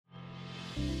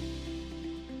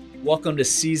Welcome to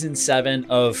Season 7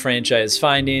 of Franchise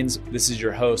Findings. This is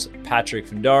your host, Patrick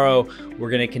Findaro.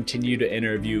 We're going to continue to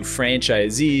interview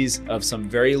franchisees of some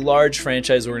very large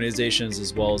franchise organizations,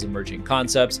 as well as emerging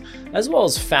concepts, as well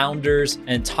as founders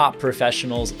and top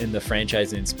professionals in the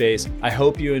franchising space. I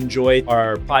hope you enjoy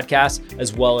our podcast,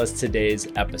 as well as today's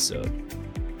episode.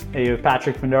 Hey, you have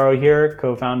Patrick Findaro here,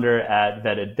 co-founder at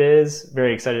Vetted Biz.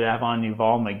 Very excited to have on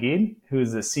Yuval Magid, who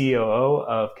is the COO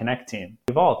of Connecteam.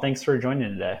 Yuval, thanks for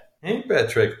joining today. Hey,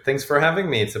 Patrick. Thanks for having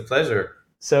me. It's a pleasure.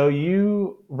 So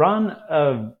you run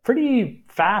a pretty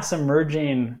fast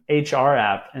emerging HR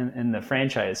app in the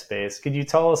franchise space. Could you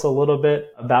tell us a little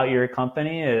bit about your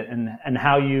company and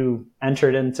how you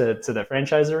entered into the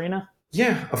franchise arena?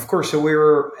 Yeah, of course. So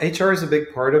HR is a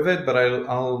big part of it, but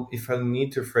I'll if I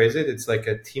need to phrase it, it's like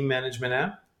a team management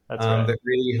app. That's right. That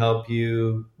really help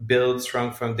you build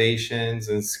strong foundations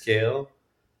and scale.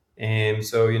 And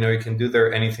so, you can do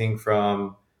there anything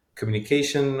from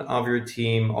communication of your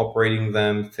team, operating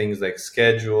them, things like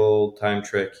schedule, time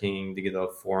tracking, digital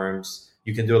forms.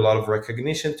 You can do a lot of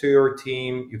recognition to your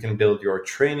team. You can build your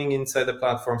training inside the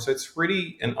platform. So it's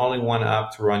really an all-in-one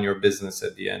app to run your business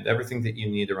at the end, everything that you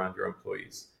need around your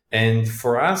employees. And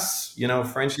for us,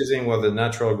 franchising was a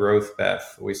natural growth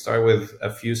path. We start with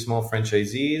a few small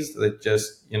franchisees that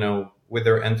just, with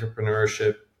their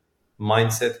entrepreneurship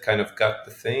mindset kind of got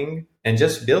the thing and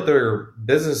just build their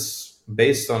business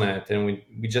based on it. And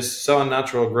we just saw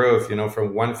natural growth,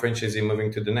 from one franchisee moving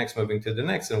to the next.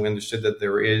 And we understood that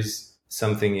there is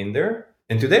something in there.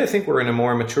 And today I think we're in a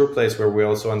more mature place where we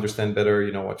also understand better,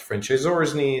 what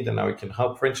franchisors need and how we can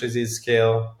help franchisees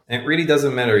scale. And it really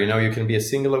doesn't matter, you can be a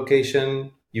single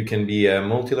location, you can be a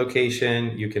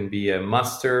multi-location, you can be a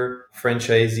master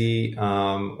franchisee,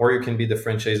 or you can be the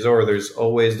franchisor. There's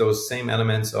always those same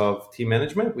elements of team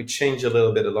management. We change a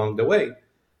little bit along the way,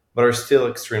 but are still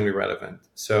extremely relevant.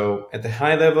 So at the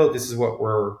high level, this is what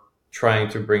we're trying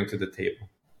to bring to the table.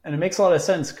 And it makes a lot of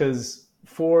sense because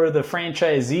for the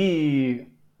franchisee,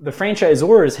 the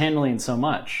franchisor is handling so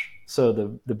much. So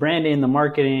the branding, the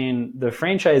marketing, the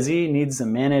franchisee needs to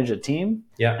manage a team.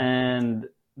 Yeah. And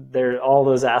there are all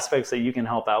those aspects that you can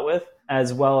help out with,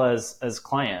 as well as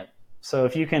client. So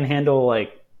if you can handle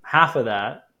like half of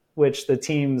that, which the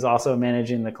team's also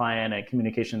managing the client and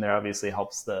communication there obviously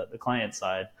helps the client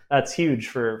side. That's huge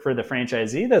for the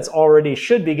franchisee that's already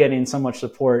should be getting so much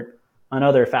support on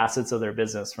other facets of their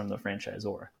business from the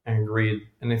franchisor. Agreed.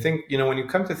 And I think, when you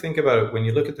come to think about it, when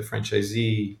you look at the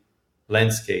franchisee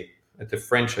landscape, at the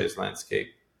franchise landscape,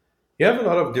 you have a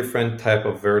lot of different type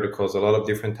of verticals, a lot of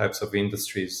different types of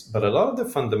industries, but a lot of the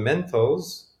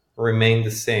fundamentals remain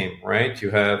the same, right? You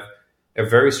have a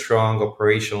very strong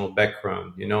operational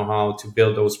background. You know how to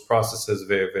build those processes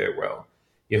very, very well.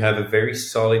 You have a very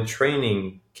solid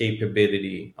training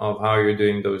capability of how you're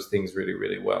doing those things really,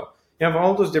 really well. You have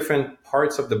all those different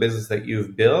parts of the business that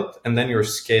you've built, and then you're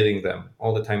scaling them,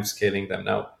 all the time scaling them.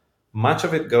 Now, much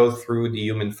of it goes through the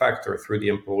human factor, through the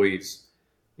employees.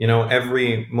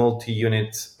 Every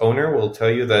multi-unit owner will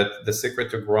tell you that the secret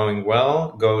to growing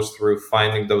well goes through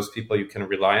finding those people you can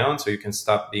rely on so you can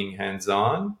stop being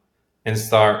hands-on and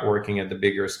start working at the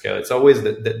bigger scale. It's always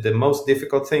the most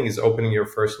difficult thing is opening your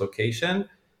first location.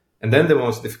 And then the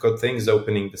most difficult thing is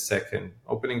opening the second.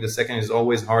 Opening the second is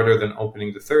always harder than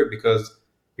opening the third because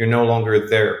you're no longer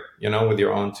there, with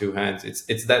your own two hands.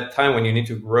 It's that time when you need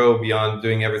to grow beyond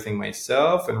doing everything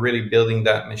myself and really building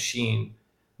that machine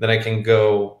that I can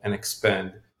go and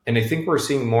expand. And I think we're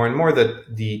seeing more and more that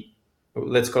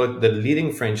let's call it the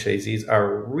leading franchisees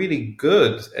are really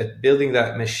good at building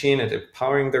that machine, at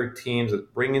empowering their teams,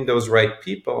 at bringing those right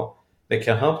people that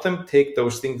can help them take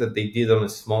those things that they did on a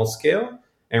small scale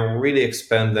and really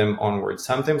expand them onward,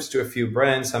 sometimes to a few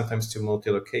brands, sometimes to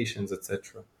multi-locations,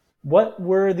 etc. What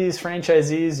were these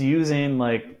franchisees using,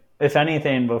 like, if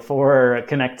anything, before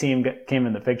Connecteam came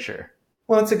in the picture?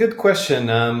 Well, it's a good question.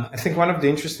 I think one of the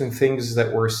interesting things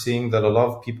that we're seeing that a lot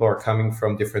of people are coming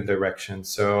from different directions.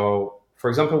 So, for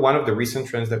example, one of the recent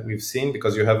trends that we've seen,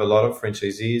 because you have a lot of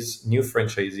franchisees,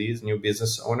 new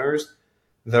business owners,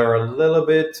 they're a little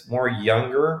bit more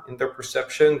younger in their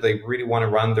perception. They really want to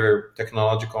run their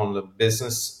technological and the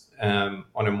business on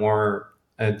a more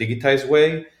digitized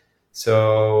way.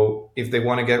 So if they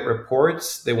want to get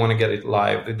reports, they want to get it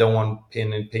live. They don't want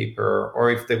pen and paper. Or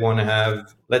if they want to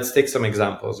have, let's take some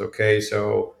examples. Okay,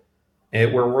 so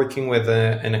we're working with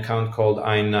an account called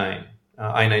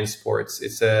I9 Sports.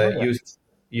 It's a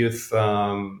youth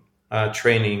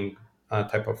training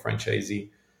type of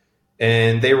franchisee.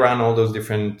 And they run all those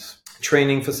different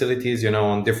training facilities,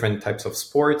 on different types of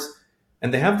sports.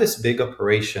 And they have this big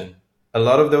operation a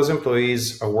lot of those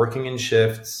employees are working in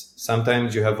shifts.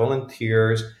 Sometimes you have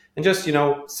volunteers, and just,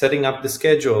 setting up the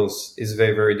schedules is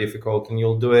very, very difficult. And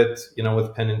you'll do it,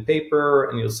 with pen and paper,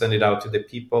 and you'll send it out to the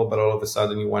people. But all of a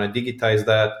sudden you want to digitize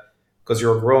that because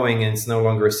you're growing and it's no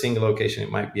longer a single location.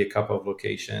 It might be a couple of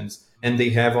locations. And they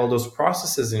have all those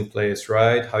processes in place,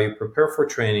 right? How you prepare for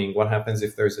training, what happens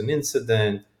if there's an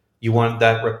incident. You want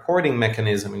that reporting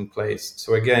mechanism in place.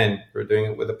 So again, you're doing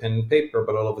it with a pen and paper,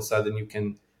 but all of a sudden you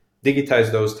can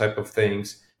digitize those type of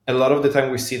things. A lot of the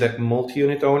time we see that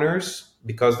multi-unit owners,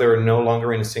 because they're no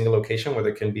longer in a single location where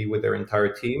they can be with their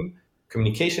entire team,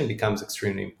 communication becomes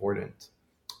extremely important.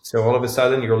 So all of a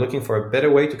sudden you're looking for a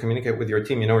better way to communicate with your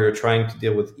team. You're trying to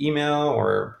deal with email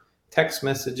or text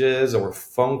messages or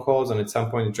phone calls, and at some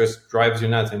point it just drives you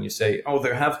nuts and you say, oh,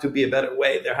 there have to be a better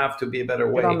way. There have to be a better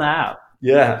way. Get on the app.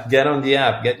 Yeah, get on the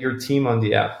app, get your team on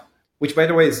the app, which, by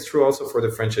the way, is true also for the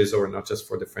franchisor, not just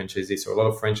for the franchisee. So a lot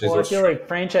of franchisors... Well, I feel like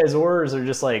franchisors are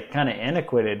just like kind of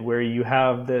antiquated, where you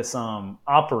have this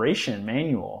operation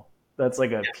manual that's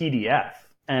like a PDF,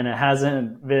 and it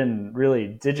hasn't been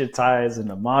really digitized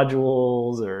into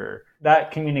modules or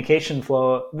that communication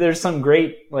flow. There's some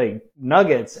great like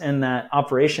nuggets in that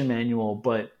operation manual,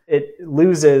 but it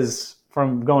loses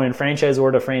from going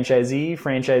franchisor to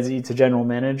franchisee to general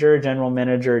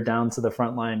manager down to the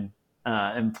frontline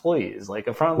employees. Like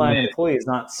a frontline employee is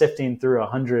not sifting through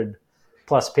 100+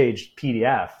 page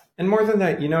PDF. And more than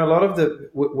that, a lot of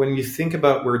when you think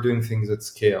about we're doing things at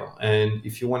scale, and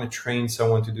if you want to train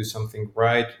someone to do something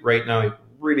right now, it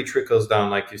really trickles down,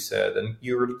 like you said, and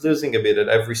you're losing a bit at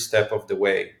every step of the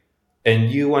way.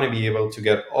 And you want to be able to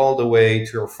get all the way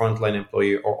to your frontline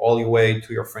employee or all the way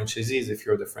to your franchisees if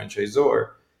you're the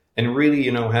franchisor. And really,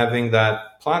 having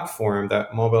that platform,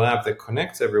 that mobile app that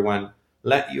connects everyone,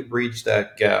 let you bridge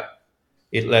that gap.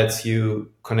 It lets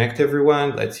you connect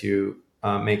everyone, lets you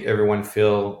make everyone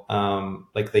feel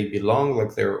like they belong,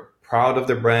 like they're proud of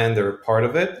the brand, they're a part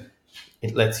of it.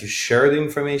 It lets you share the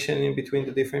information in between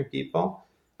the different people.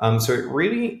 So it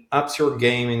really ups your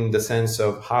game in the sense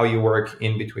of how you work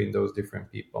in between those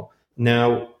different people.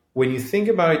 Now, when you think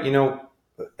about it,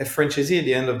 a franchisee at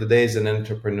the end of the day is an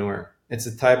entrepreneur. It's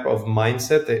a type of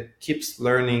mindset that keeps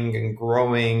learning and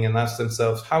growing and asks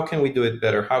themselves, how can we do it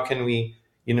better? How can we,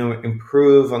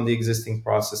 improve on the existing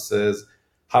processes?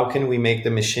 How can we make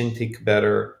the machine tick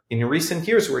better? In recent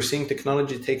years, we're seeing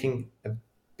technology taking a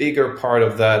bigger part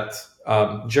of that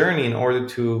journey in order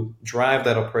to drive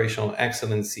that operational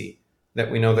excellency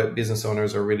that we know that business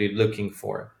owners are really looking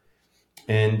for.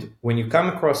 And when you come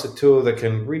across a tool that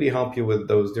can really help you with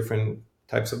those different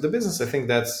types of the business, I think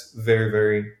that's very,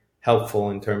 very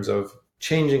helpful in terms of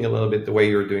changing a little bit the way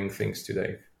you're doing things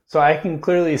today. So I can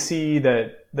clearly see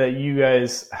that you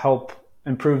guys help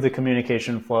improve the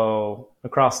communication flow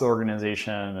across the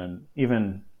organization, and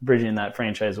even bridging that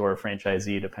franchisor or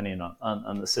franchisee depending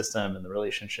on the system and the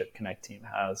relationship Connecteam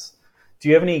has. Do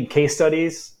you have any case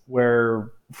studies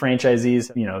where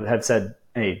franchisees, have said,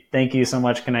 hey, thank you so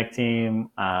much, Connecteam.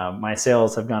 My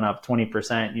sales have gone up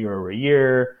 20% year over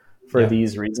year for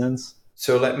these reasons?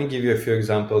 So let me give you a few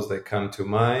examples that come to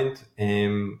mind.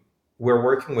 We're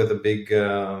working with a big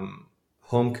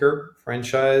home care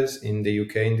franchise in the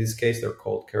UK. In this case, they're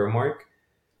called Caremark.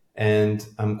 And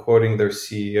I'm quoting their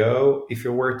CEO: if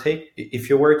you were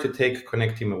to take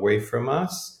Connecteam away from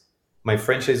us, my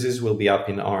franchises will be up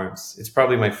in arms. It's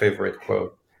probably my favorite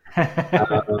quote.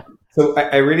 So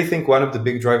I really think one of the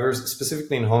big drivers,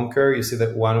 specifically in home care, you see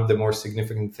that one of the more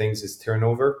significant things is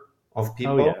turnover of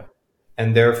people. Oh, yeah.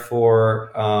 And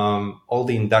therefore, all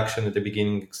the induction at the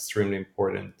beginning is extremely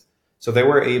important. So they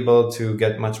were able to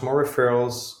get much more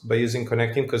referrals by using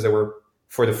Connecteam because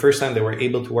for the first time, they were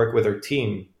able to work with their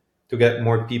team to get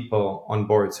more people on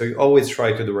board. So you always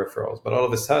try to do referrals, but all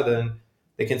of a sudden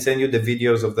they can send you the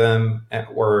videos of them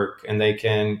at work, and they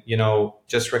can,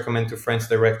 just recommend to friends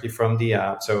directly from the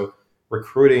app. So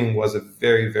recruiting was a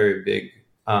very, very big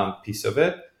piece of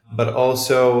it, but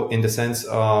also in the sense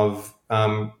of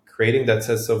creating that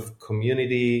sense of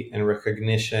community and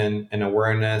recognition and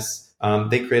awareness.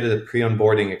 They created a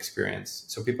pre-onboarding experience.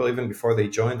 So people, even before they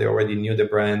joined, they already knew the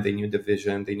brand, they knew the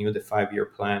vision, they knew the 5-year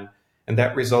plan. And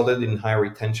that resulted in high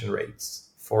retention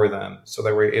rates for them. So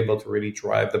they were able to really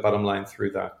drive the bottom line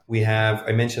through that.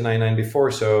 I mentioned 99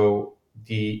 before. So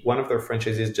one of their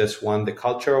franchisees just won the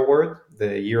Culture Award,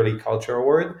 the yearly Culture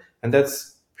Award. And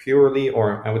that's purely,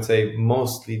 or I would say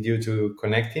mostly, due to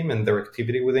Connecteam and their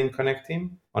activity within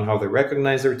Connecteam on how they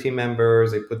recognize their team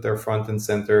members. They put their front and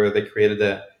center. They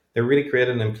really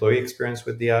created an employee experience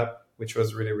with the app, which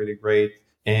was really, really great.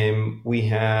 And we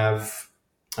have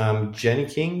Jenny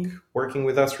King working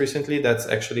with us recently. That's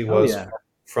actually was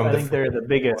from I the think they're the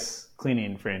biggest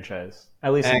cleaning franchise,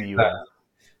 at least in the Exactly. US.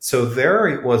 So there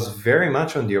it was very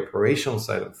much on the operational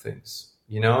side of things.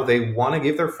 They want to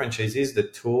give their franchisees the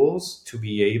tools to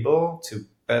be able to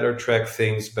better track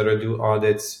things, better do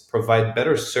audits, provide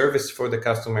better service for the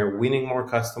customer, winning more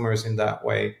customers in that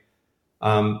way.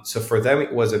 So for them,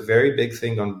 it was a very big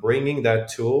thing on bringing that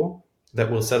tool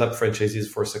that will set up franchisees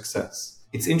for success.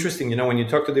 It's interesting, when you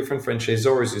talk to different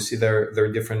franchisors, you see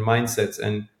their different mindsets,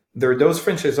 and there are those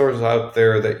franchisors out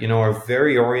there that are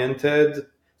very oriented.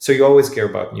 So you always care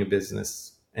about new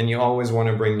business, and you always want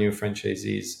to bring new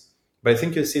franchisees. But I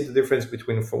think you see the difference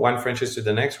between one franchise to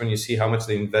the next when you see how much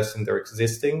they invest in their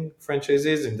existing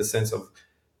franchisees in the sense of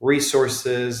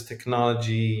resources,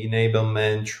 technology,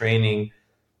 enablement, training.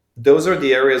 Those are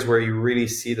the areas where you really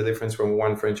see the difference from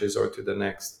one franchisor to the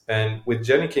next. And with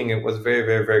Jenny King, it was very,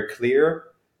 very, very clear.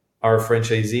 Our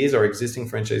franchisees, our existing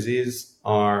franchisees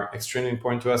are extremely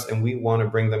important to us, and we want to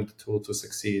bring them the tool to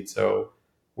succeed. So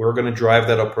we're going to drive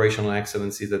that operational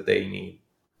excellency that they need.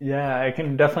 Yeah, I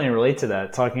can definitely relate to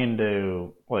that. Talking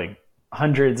to like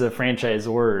hundreds of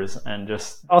franchisors, and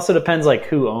just also depends like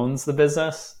who owns the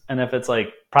business. And if it's like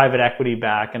private equity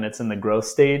back and it's in the growth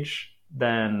stage,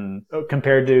 then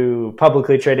compared to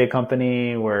publicly traded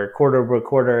company where quarter over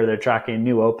quarter they're tracking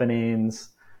new openings,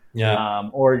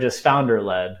 or just founder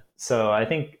led. So I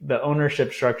think the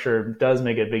ownership structure does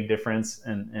make a big difference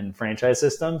in franchise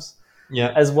systems.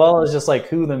 Yeah. As well as just like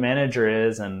who the manager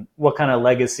is and what kind of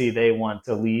legacy they want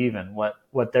to leave and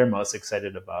what they're most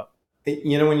excited about.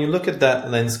 When you look at that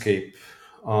landscape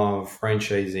of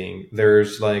franchising,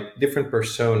 there's like different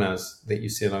personas that you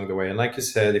see along the way. And like you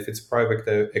said, if it's private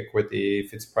equity,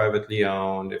 if it's privately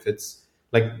owned, if it's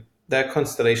like that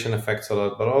constellation affects a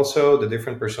lot, but also the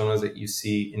different personas that you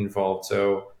see involved.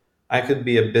 So I could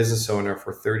be a business owner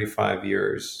for 35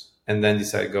 years and then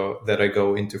decide that I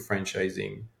go into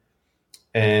franchising.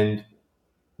 And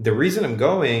the reason I'm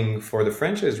going for the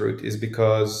franchise route is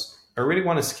because I really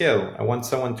want to scale. I want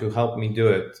someone to help me do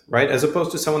it, right? As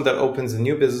opposed to someone that opens a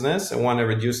new business and want to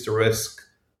reduce the risk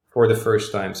for the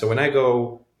first time. So when I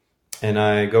go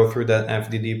through that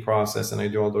FDD process and I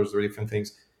do all those different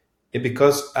things,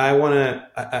 because I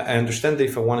understand that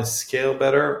if I want to scale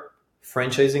better,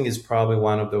 franchising is probably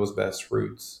one of those best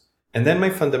routes. And then my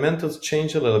fundamentals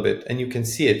change a little bit, and you can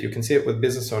see it. You can see it with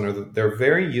business owners. They're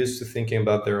very used to thinking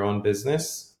about their own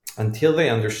business until they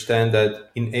understand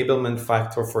that enablement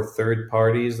factor for third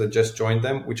parties that just joined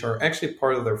them, which are actually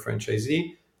part of their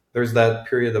franchisee, there's that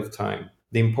period of time.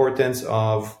 The importance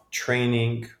of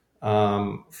training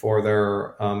for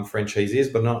their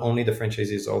franchisees, but not only the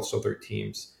franchisees, also their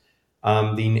teams. The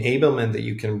enablement that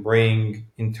you can bring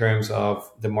in terms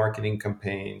of the marketing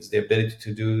campaigns, the ability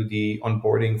to do the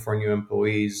onboarding for new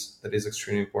employees, that is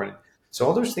extremely important. So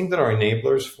all those things that are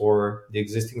enablers for the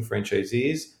existing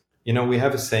franchisees, we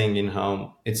have a saying in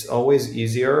home, it's always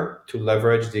easier to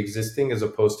leverage the existing as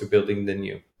opposed to building the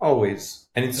new. Always.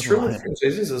 And it's true with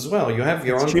franchisees as well. You have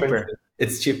your own franchise.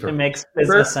 It's cheaper. It makes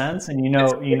business sense, and you know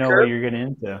what you're getting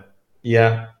into.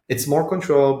 Yeah. It's more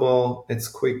controllable, it's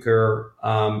quicker,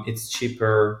 it's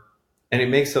cheaper, and it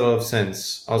makes a lot of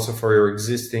sense also for your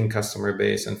existing customer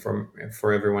base and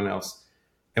for everyone else.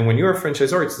 And when you're a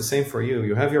franchisor, it's the same for you.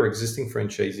 You have your existing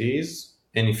franchisees,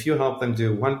 and if you help them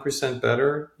do 1%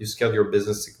 better, you scale your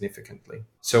business significantly.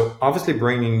 So obviously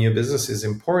bringing new business is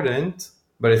important,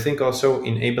 but I think also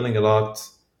enabling a lot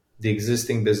the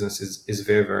existing business is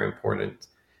very, very important.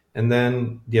 And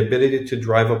then the ability to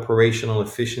drive operational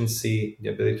efficiency, the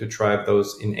ability to drive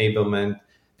those enablement,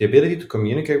 the ability to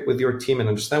communicate with your team and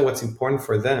understand what's important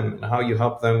for them and how you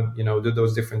help them, do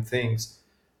those different things.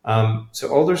 So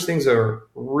all those things are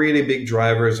really big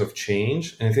drivers of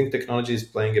change. And I think technology is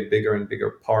playing a bigger and bigger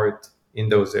part in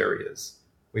those areas.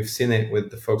 We've seen it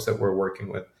with the folks that we're working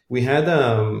with. We had,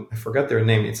 I forgot their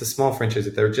name. It's a small franchise.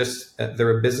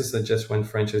 They're a business that just went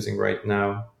franchising right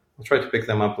now. I'll try to pick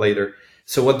them up later.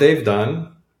 So what they've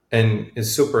done, and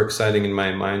is super exciting in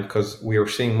my mind because we are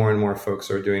seeing more and more folks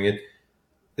are doing it,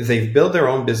 they've built their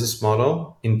own business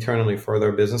model internally for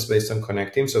their business based on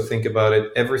Connecteam. So think about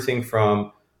it, everything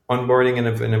from onboarding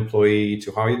an employee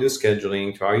to how you do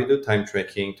scheduling, to how you do time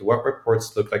tracking, to what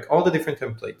reports look like, all the different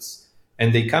templates.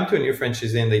 And they come to a new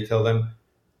franchisee and they tell them,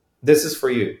 this is for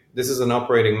you. This is an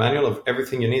operating manual of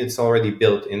everything you need. It's already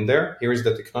built in there. Here is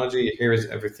the technology. Here is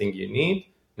everything you need.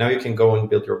 Now you can go and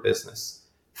build your business.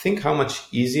 Think how much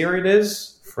easier it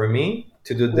is for me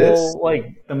to do this. Well,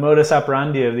 like the modus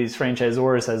operandi of these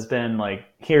franchisors has been like,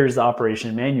 here's the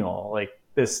operation manual, like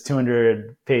this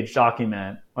 200-page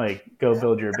document, like go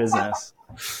build your business.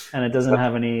 And it doesn't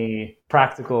have any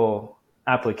practical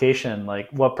application, like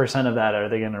what percent of that are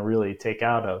they going to really take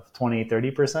out of? 20,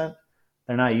 30%?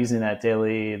 They're not using that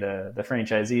daily. The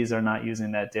franchisees are not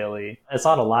using that daily. It's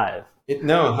not alive.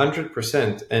 No,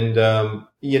 100%. And,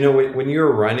 when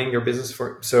you're running your business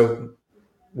so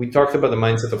we talked about the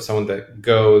mindset of someone that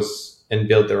goes and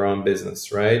build their own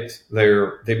business, right?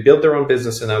 They build their own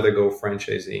business and now they go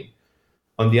franchising.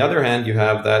 On the other hand, you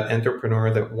have that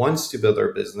entrepreneur that wants to build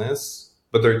their business,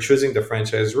 but they're choosing the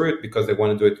franchise route because they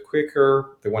want to do it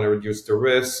quicker. They want to reduce the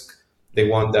risk. They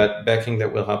want that backing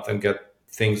that will help them get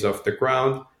things off the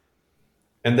ground.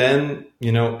 And then,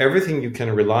 everything you can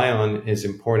rely on is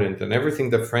important, and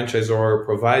everything the franchisor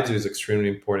provides you is extremely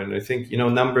important. I think,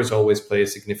 numbers always play a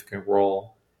significant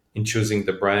role in choosing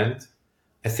the brand.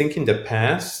 I think in the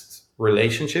past,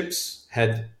 relationships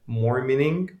had more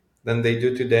meaning than they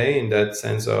do today, in that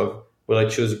sense of, will I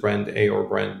choose brand A or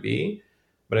brand B?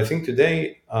 But I think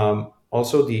today,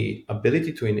 also the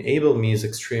ability to enable me is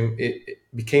it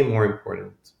became more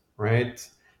important, right?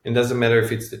 It doesn't matter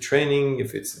if it's the training,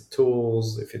 if it's the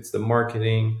tools, if it's the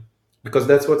marketing, because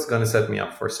that's what's going to set me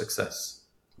up for success.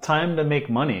 Time to make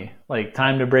money, like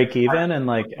time to break even, and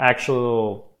like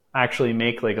actually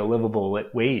make like a livable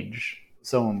wage.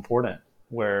 So important,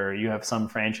 where you have some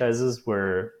franchises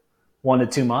where 1 to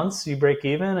 2 months you break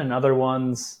even, and other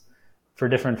ones for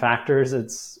different factors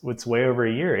it's way over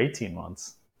a year, 18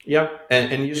 months. Yeah,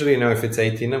 and usually, if it's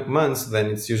 18 months,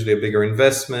 then it's usually a bigger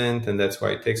investment, and that's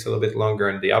why it takes a little bit longer,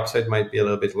 and the upside might be a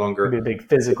little bit longer. It'd be a big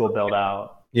physical build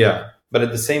out. Yeah, but at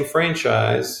the same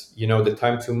franchise, the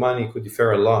time to money could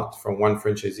differ a lot from one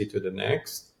franchisee to the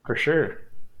next. For sure.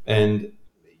 And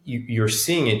you're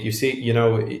seeing it. You see,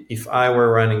 if I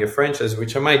were running a franchise,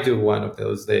 which I might do one of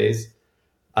those days,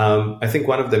 I think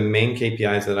one of the main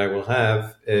KPIs that I will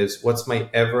have is what's my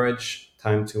average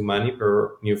time to money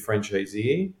per new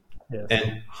franchisee, yes,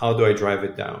 and how do I drive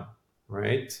it down,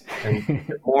 right? And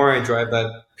the more I drive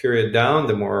that period down,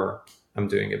 the more I'm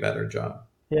doing a better job.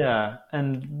 Yeah,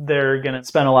 and they're going to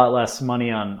spend a lot less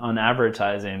money on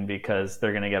advertising because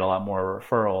they're going to get a lot more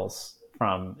referrals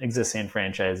from existing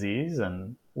franchisees,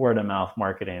 and word of mouth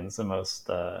marketing is the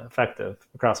most effective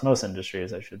across most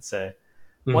industries, I should say.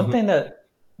 Mm-hmm. One thing that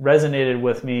resonated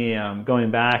with me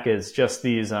going back is just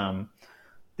these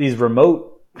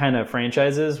remote kind of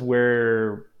franchises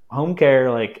where home care,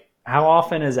 like how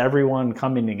often is everyone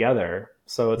coming together?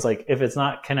 So it's like, if it's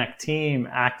not Connecteam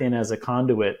acting as a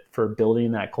conduit for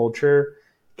building that culture,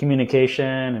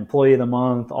 communication, employee of the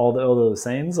month, all those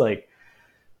things, like,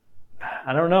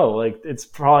 I don't know, like it's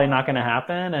probably not going to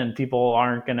happen, and people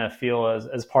aren't going to feel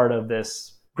as part of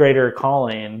this greater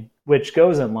calling, which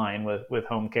goes in line with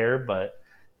home care. But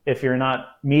if you're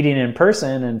not meeting in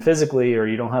person and physically, or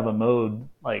you don't have a mode,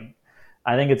 like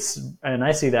I think and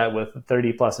I see that with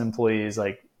 30 plus employees,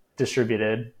 like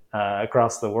distributed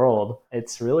across the world,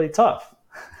 it's really tough.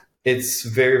 It's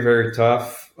very, very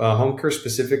tough. Home care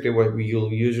specifically, what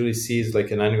you'll usually see is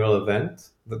like an annual event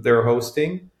that they're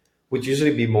hosting, which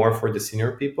usually be more for the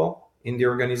senior people in the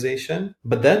organization.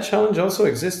 But that challenge also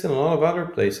exists in a lot of other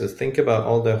places. Think about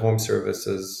all the home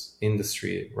services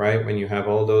industry, right? When you have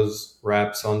all those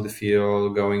reps on the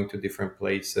field going to different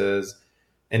places.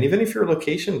 And even if you're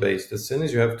location based, as soon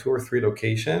as you have 2 or 3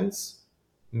 locations,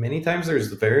 many times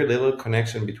there's very little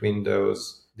connection between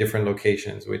those different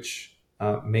locations, which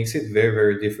makes it very,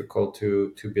 very difficult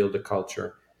to build a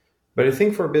culture. But I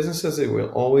think for businesses, it will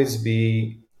always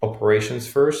be operations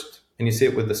first. And you see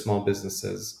it with the small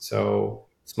businesses. So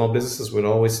small businesses would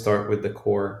always start with the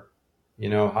core.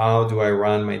 How do I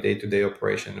run my day-to-day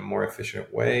operation in a more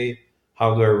efficient way?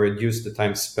 How do I reduce the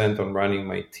time spent on running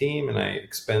my team, and I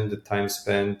expend the time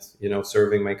spent,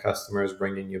 serving my customers,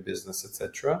 bringing new business,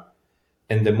 etc.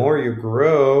 And the more you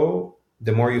grow,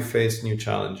 the more you face new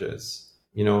challenges.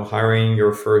 Hiring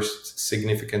your first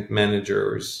significant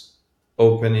managers,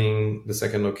 opening the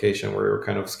second location where you're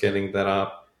kind of scaling that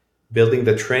up, building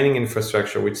the training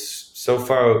infrastructure, which so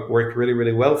far worked really,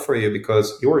 really well for you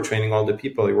because you were training all the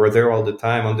people. You were there all the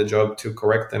time on the job to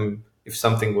correct them if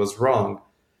something was wrong.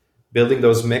 Building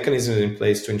those mechanisms in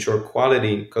place to ensure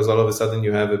quality, because all of a sudden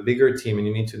you have a bigger team and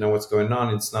you need to know what's going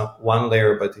on. It's not 1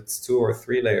 layer, but it's 2 or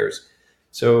 3 layers.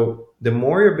 So the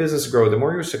more your business grows, the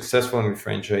more you're successful in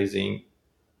franchising,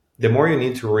 the more you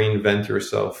need to reinvent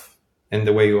yourself and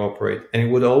the way you operate. And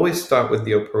it would always start with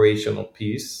the operational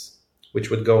piece, which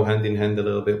would go hand in hand a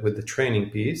little bit with the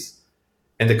training piece.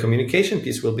 And the communication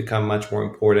piece will become much more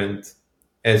important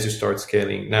as you start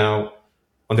scaling. Now,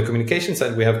 on the communication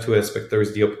side, we have 2 aspects. There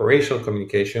is the operational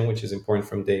communication, which is important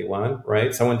from day one,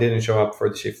 right? Someone didn't show up for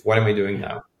the shift. What am I doing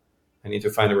now? I need to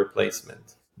find a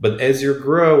replacement. But as you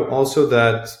grow, also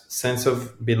that sense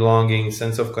of belonging,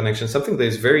 sense of connection, something that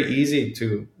is very easy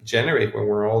to generate when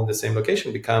we're all in the same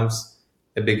location becomes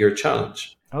a bigger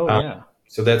challenge. Oh, yeah.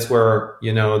 So that's where,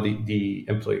 the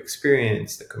employee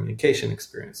experience, the communication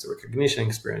experience, the recognition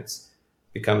experience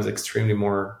becomes extremely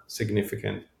more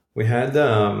significant. We had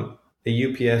a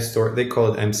UPS store, they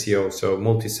call it MCO, so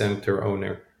multi-center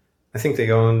owner. I think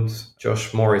they owned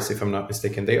Josh Morris, if I'm not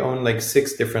mistaken. They own like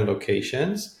 6 different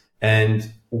locations.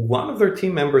 And one of their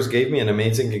team members gave me an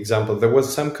amazing example. There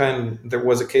was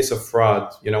a case of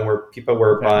fraud, where people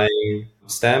were buying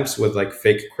stamps with like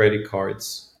fake credit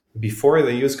cards. Before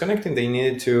they used Connecteam, they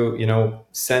needed to,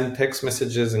 send text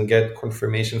messages and get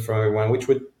confirmation from everyone, which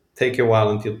would take a while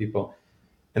until people.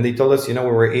 And they told us, we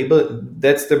were able,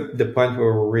 that's the point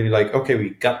where we're really like, okay,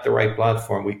 we got the right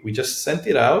platform. We just sent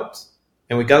it out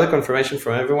and we got the confirmation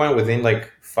from everyone within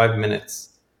like 5 minutes.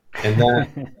 And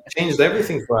that changed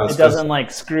everything for us. It doesn't like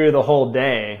screw the whole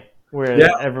day where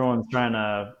everyone's trying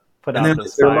to put out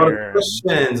this there are fire. a lot of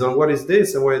questions on what is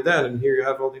this and what is that. And here you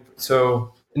have all the...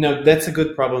 So, that's a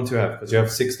good problem to have because you have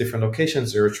 6 different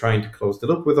locations. You're trying to close the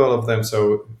loop with all of them.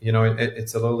 So,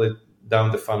 it's a little bit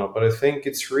down the funnel. But I think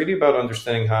it's really about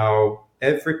understanding how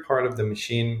every part of the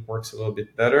machine works a little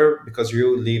bit better because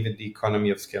you live in the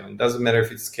economy of scale. It doesn't matter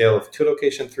if it's scale of 2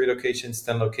 locations, 3 locations,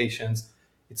 10 locations.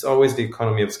 It's always the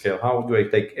economy of scale. How do I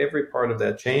take every part of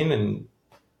that chain and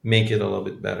make it a little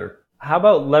bit better? How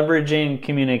about leveraging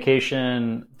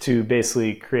communication to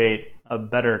basically create a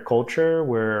better culture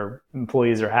where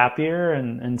employees are happier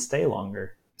and stay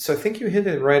longer? So I think you hit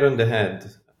it right on the head.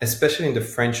 Especially in the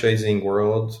franchising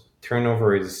world,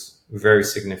 turnover is very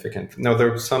significant. Now,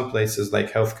 there are some places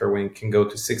like healthcare where it can go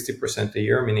to 60% a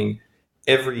year, meaning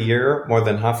every year more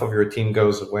than half of your team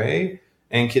goes away.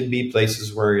 And could be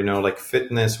places where, like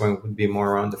fitness, when it would be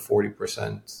more around the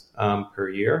 40% per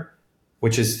year,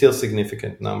 which is still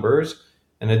significant numbers.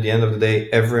 And at the end of the day,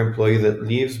 every employee that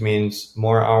leaves means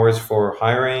more hours for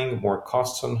hiring, more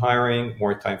costs on hiring,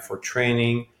 more time for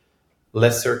training,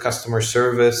 lesser customer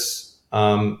service,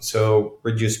 so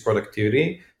reduced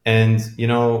productivity. And,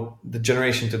 the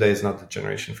generation today is not the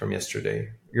generation from yesterday.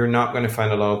 You're not going to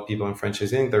find a lot of people in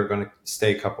franchising that are going to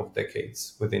stay a couple of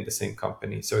decades within the same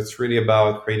company. So it's really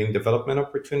about creating development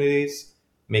opportunities,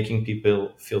 making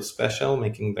people feel special,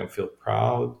 making them feel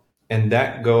proud. And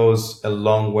that goes a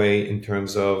long way in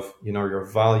terms of, your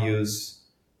values,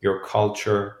 your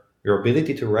culture, your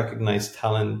ability to recognize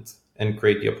talent and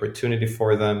create the opportunity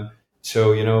for them.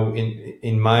 So,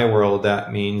 in my world,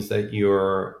 that means that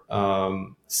you're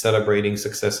celebrating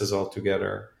successes all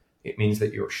together. It means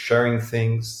that you're sharing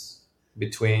things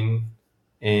between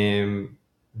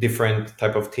different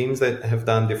type of teams that have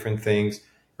done different things.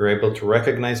 You're able to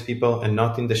recognize people and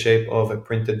not in the shape of a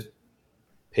printed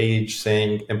page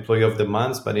saying employee of the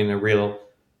month, but in a real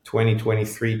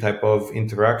 2023 type of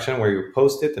interaction where you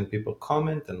post it and people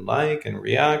comment and like and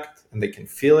react and they can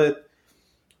feel it.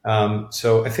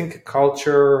 So I think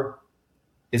culture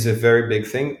is a very big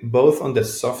thing, both on the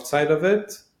soft side of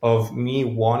it, of me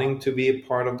wanting to be a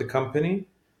part of the company,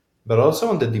 but also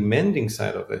on the demanding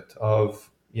side of it, of,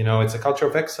 it's a culture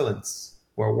of excellence.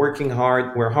 We're working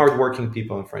hard. We're hardworking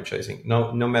people in franchising.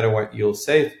 No matter what you'll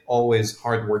say, always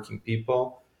hardworking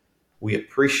people. We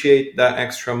appreciate that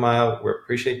extra mile. We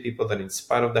appreciate people that in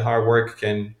spite of the hard work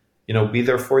can, be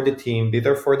there for the team, be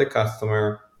there for the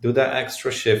customer, do that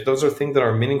extra shift. Those are things that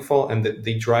are meaningful and that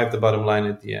they drive the bottom line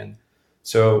at the end.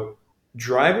 So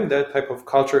driving that type of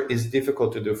culture is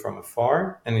difficult to do from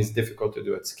afar and it's difficult to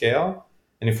do at scale.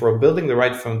 And if we're building the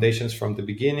right foundations from the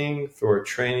beginning, through our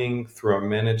training, through our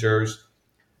managers,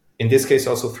 in this case,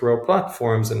 also through our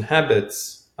platforms and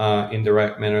habits in the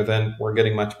right manner, then we're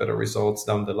getting much better results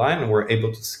down the line and we're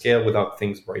able to scale without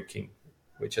things breaking,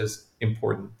 which is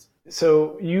important.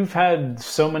 So you've had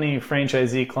so many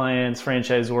franchisee clients,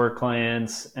 franchisor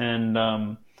clients,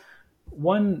 and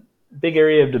one big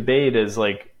area of debate is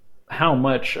like how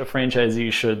much a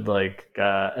franchisee should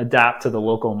adapt to the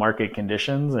local market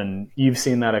conditions. And you've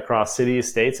seen that across cities,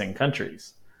 states, and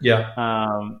countries.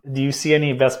 Yeah. Do you see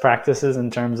any best practices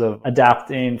in terms of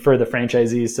adapting for the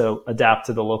franchisees to adapt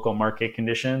to the local market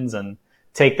conditions and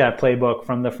take that playbook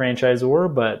from the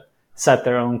franchisor, but set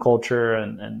their own culture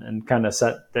and kind of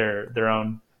set their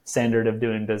own standard of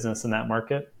doing business in that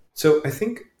market? So I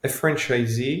think a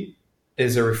franchisee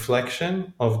is a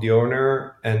reflection of the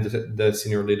owner and the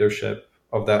senior leadership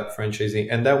of that franchisee.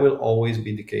 And that will always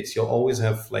be the case. You'll always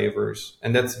have flavors.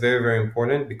 And that's very, very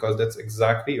important because that's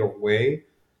exactly your way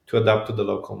to adapt to the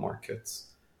local markets.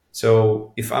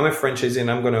 So if I'm a franchisee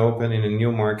and I'm going to open in a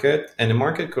new market, and the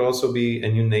market could also be a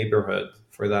new neighborhood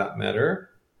for that matter,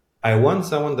 I want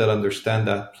someone that understands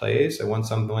that place. I want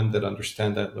someone that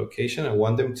understands that location. I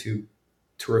want them to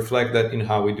reflect that in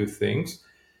how we do things.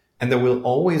 And there will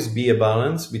always be a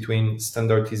balance between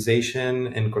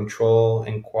standardization and control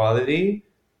and quality.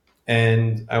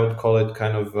 And I would call it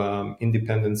kind of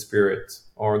independent spirit,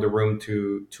 or the room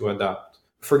to adapt.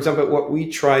 For example, what we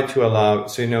try to allow,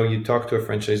 so, you talk to a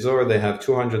franchisor, they have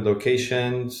 200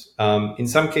 locations. In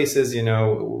some cases, we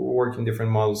work in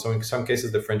different models. So in some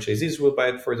cases, the franchisees will buy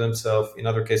it for themselves. In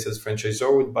other cases,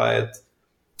 franchisor would buy it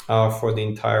for the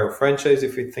entire franchise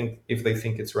if they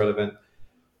think it's relevant.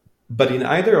 But in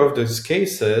either of those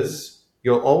cases,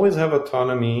 you'll always have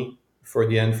autonomy for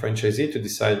the end franchisee to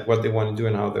decide what they want to do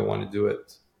and how they want to do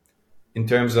it, in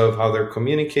terms of how they're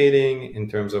communicating, in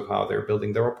terms of how they're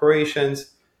building their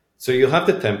operations. So you'll have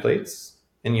the templates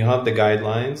and you'll have the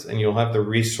guidelines and you'll have the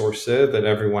resources that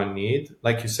everyone needs.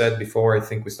 Like you said before, I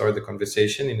think we started the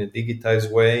conversation in a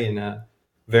digitized way, in a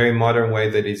very modern way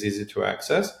that is easy to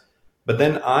access. But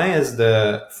then I, as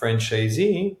the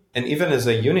franchisee, and even as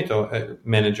a unit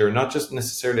manager, not just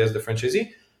necessarily as the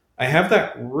franchisee, I have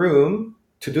that room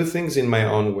to do things in my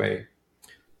own way.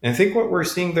 And I think what we're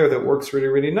seeing there that works really,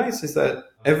 really nice is that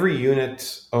every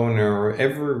unit owner or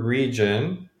every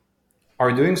region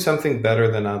are doing something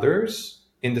better than others,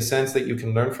 in the sense that you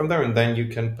can learn from them and then you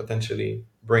can potentially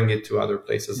bring it to other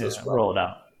places as well. Roll it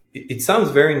out. It sounds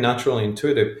very natural and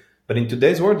intuitive, but in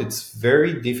today's world, it's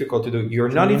very difficult to do. You're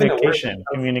not even aware.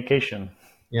 Communication.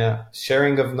 Yeah,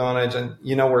 sharing of knowledge. And,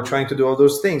 we're trying to do all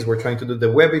those things. We're trying to do the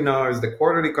webinars, the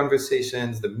quarterly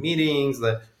conversations, the meetings,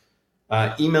 the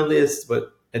email lists.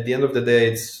 But at the end of the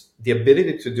day, it's the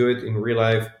ability to do it in real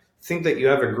life. Think that you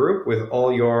have a group with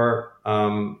all your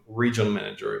regional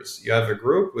managers. You have a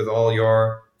group with all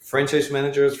your franchise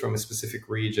managers from a specific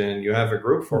region. You have a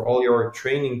group for all your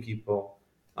training people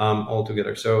all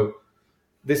together. So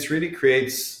this really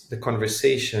creates the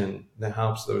conversation that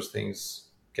helps those things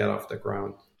get off the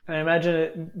ground. I imagine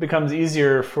it becomes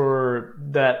easier for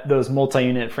those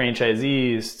multi-unit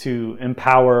franchisees to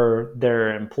empower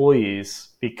their employees,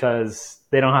 because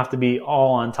they don't have to be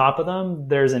all on top of them.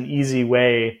 There's an easy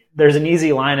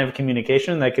line of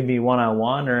communication that could be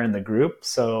one-on-one or in the group.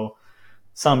 So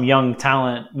some young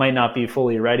talent might not be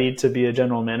fully ready to be a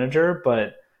general manager,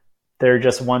 but they're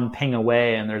just one ping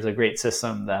away, and there's a great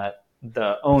system that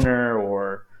the owner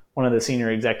or one of the senior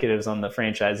executives on the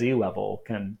franchisee level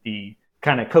can be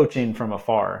kind of coaching from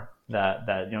afar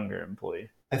that younger employee.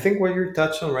 I think what you're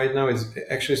touching on right now is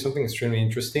actually something extremely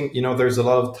interesting. There's a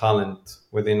lot of talent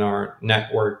within our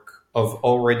network of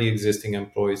already existing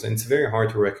employees, and it's very hard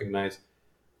to recognize.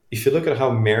 If you look at how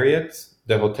Marriott,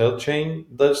 the hotel chain,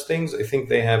 does things, I think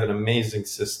they have an amazing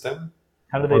system.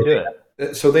 How do they do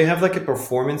it? So they have like a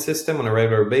performance system on a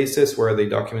regular basis where they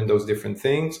document those different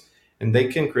things, and they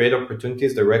can create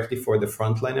opportunities directly for the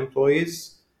frontline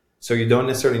employees. So you don't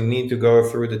necessarily need to go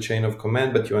through the chain of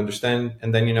command, but you understand.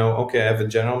 And then, okay, I have a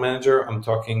general manager. I'm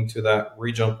talking to that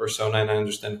regional persona and I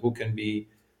understand who can be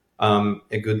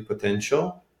a good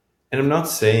potential. And I'm not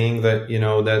saying that,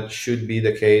 that should be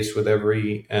the case with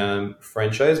every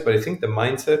franchise, but I think the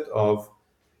mindset of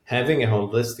having a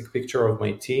holistic picture of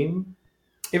my team,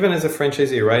 even as a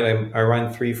franchisee, right? I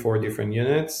run 3-4 different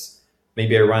units.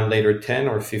 Maybe I run later 10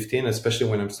 or 15, especially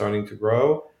when I'm starting to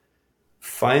grow.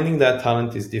 Finding that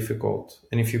talent is difficult.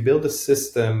 And if you build a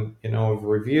system, of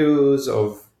reviews,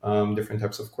 of different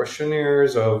types of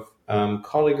questionnaires, of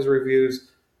colleagues'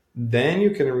 reviews, then you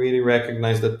can really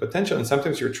recognize that potential. And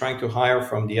sometimes you're trying to hire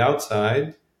from the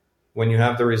outside when you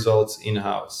have the results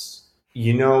in-house.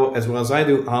 As well as I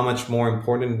do, how much more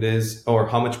important it is, or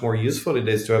how much more useful it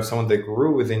is to have someone that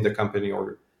grew within the company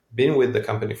or been with the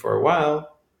company for a while,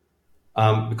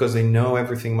 because they know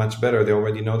everything much better. They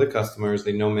already know the customers,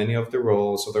 they know many of the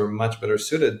roles, so they're much better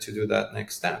suited to do that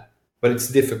next step. But it's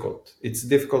difficult. It's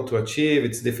difficult to achieve,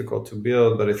 it's difficult to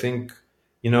build, but I think,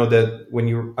 that when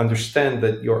you understand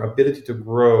that your ability to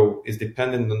grow is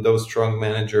dependent on those strong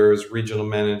managers, regional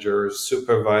managers,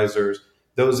 supervisors,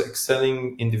 those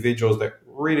excelling individuals that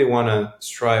really want to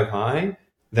strive high,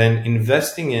 then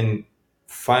investing in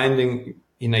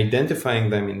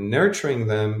identifying them, in nurturing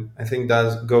them, I think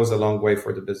that goes a long way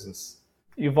for the business.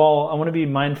 Yuval, I want to be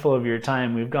mindful of your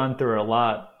time. We've gone through a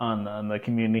lot on the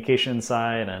communication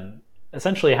side and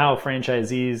essentially how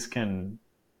franchisees can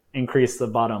increase the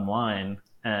bottom line,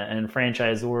 and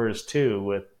franchisors too,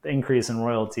 with the increase in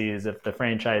royalties if the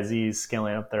franchisees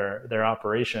scaling up their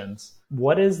operations.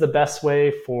 What is the best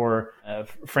way for a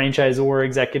franchisor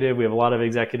executive? We have a lot of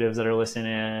executives that are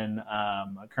listening in,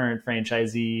 a current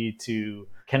franchisee, to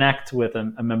connect with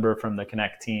a member from the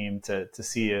Connect team to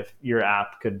see if your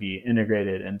app could be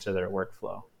integrated into their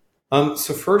workflow.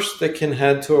 So first they can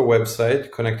head to our website,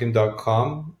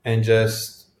 connecteam.com, and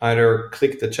just either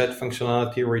click the chat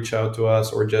functionality, reach out to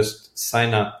us, or just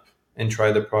sign up and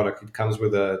try the product. It comes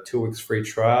with a 2 weeks free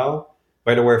trial.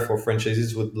 By the way, for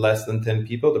franchisees with less than 10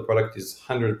 people, the product is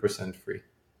 100% free.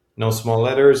 No small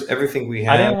letters, everything we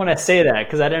have. I didn't want to say that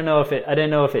because I didn't know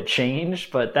if it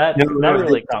changed, but that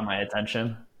really caught my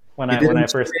attention when I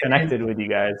first connected with you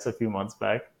guys a few months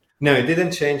back. No, it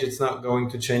didn't change. It's not going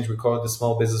to change. We call it the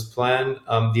small business plan.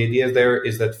 The idea there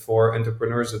is that for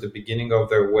entrepreneurs at the beginning of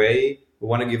their way, we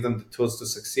want to give them the tools to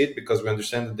succeed because we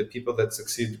understand that the people that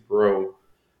succeed grow.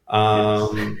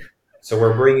 So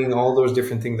we're bringing all those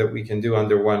different things that we can do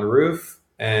under one roof,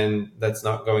 and that's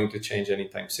not going to change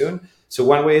anytime soon. So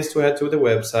one way is to head to the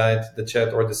website, the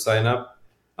chat, or the sign up.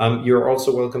 You're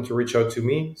also welcome to reach out to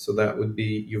me. So that would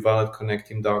be Yuval at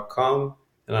Connecteam.com.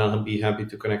 And I'll be happy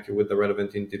to connect you with the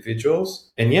relevant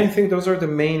individuals. And yeah, I think those are the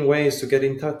main ways to get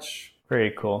in touch.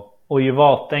 Very cool. Well,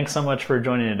 Yuval, thanks so much for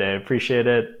joining today. I appreciate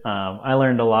it. I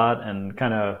learned a lot and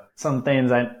kind of some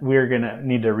things we're going to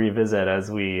need to revisit as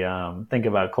we think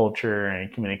about culture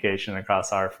and communication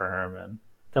across our firm, and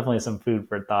definitely some food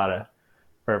for thought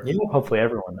for hopefully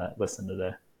everyone that listened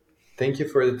today. Thank you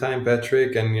for the time,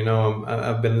 Patrick. And,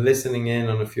 I've been listening in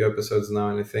on a few episodes now,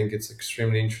 and I think it's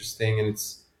extremely interesting, and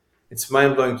it's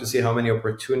mind-blowing to see how many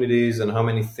opportunities and how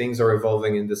many things are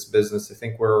evolving in this business. I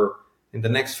think in the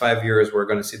next 5 years, we're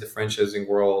going to see the franchising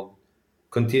world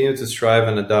continue to strive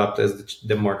and adapt as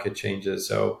the market changes.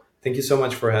 So thank you so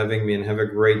much for having me, and have a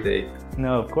great day.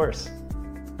 No, of course.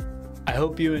 I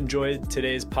hope you enjoyed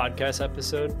today's podcast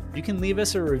episode. You can leave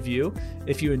us a review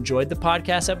if you enjoyed the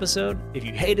podcast episode. If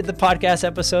you hated the podcast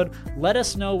episode, let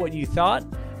us know what you thought,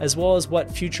 as well as what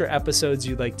future episodes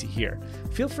you'd like to hear.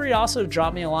 Feel free to also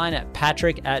drop me a line at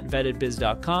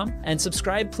patrick@vettedbiz.com, and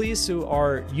subscribe please to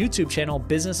our YouTube channel,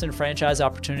 Business and Franchise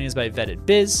Opportunities by Vetted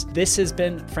Biz. This has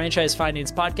been Franchise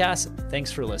Findings Podcast.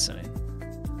 Thanks for listening.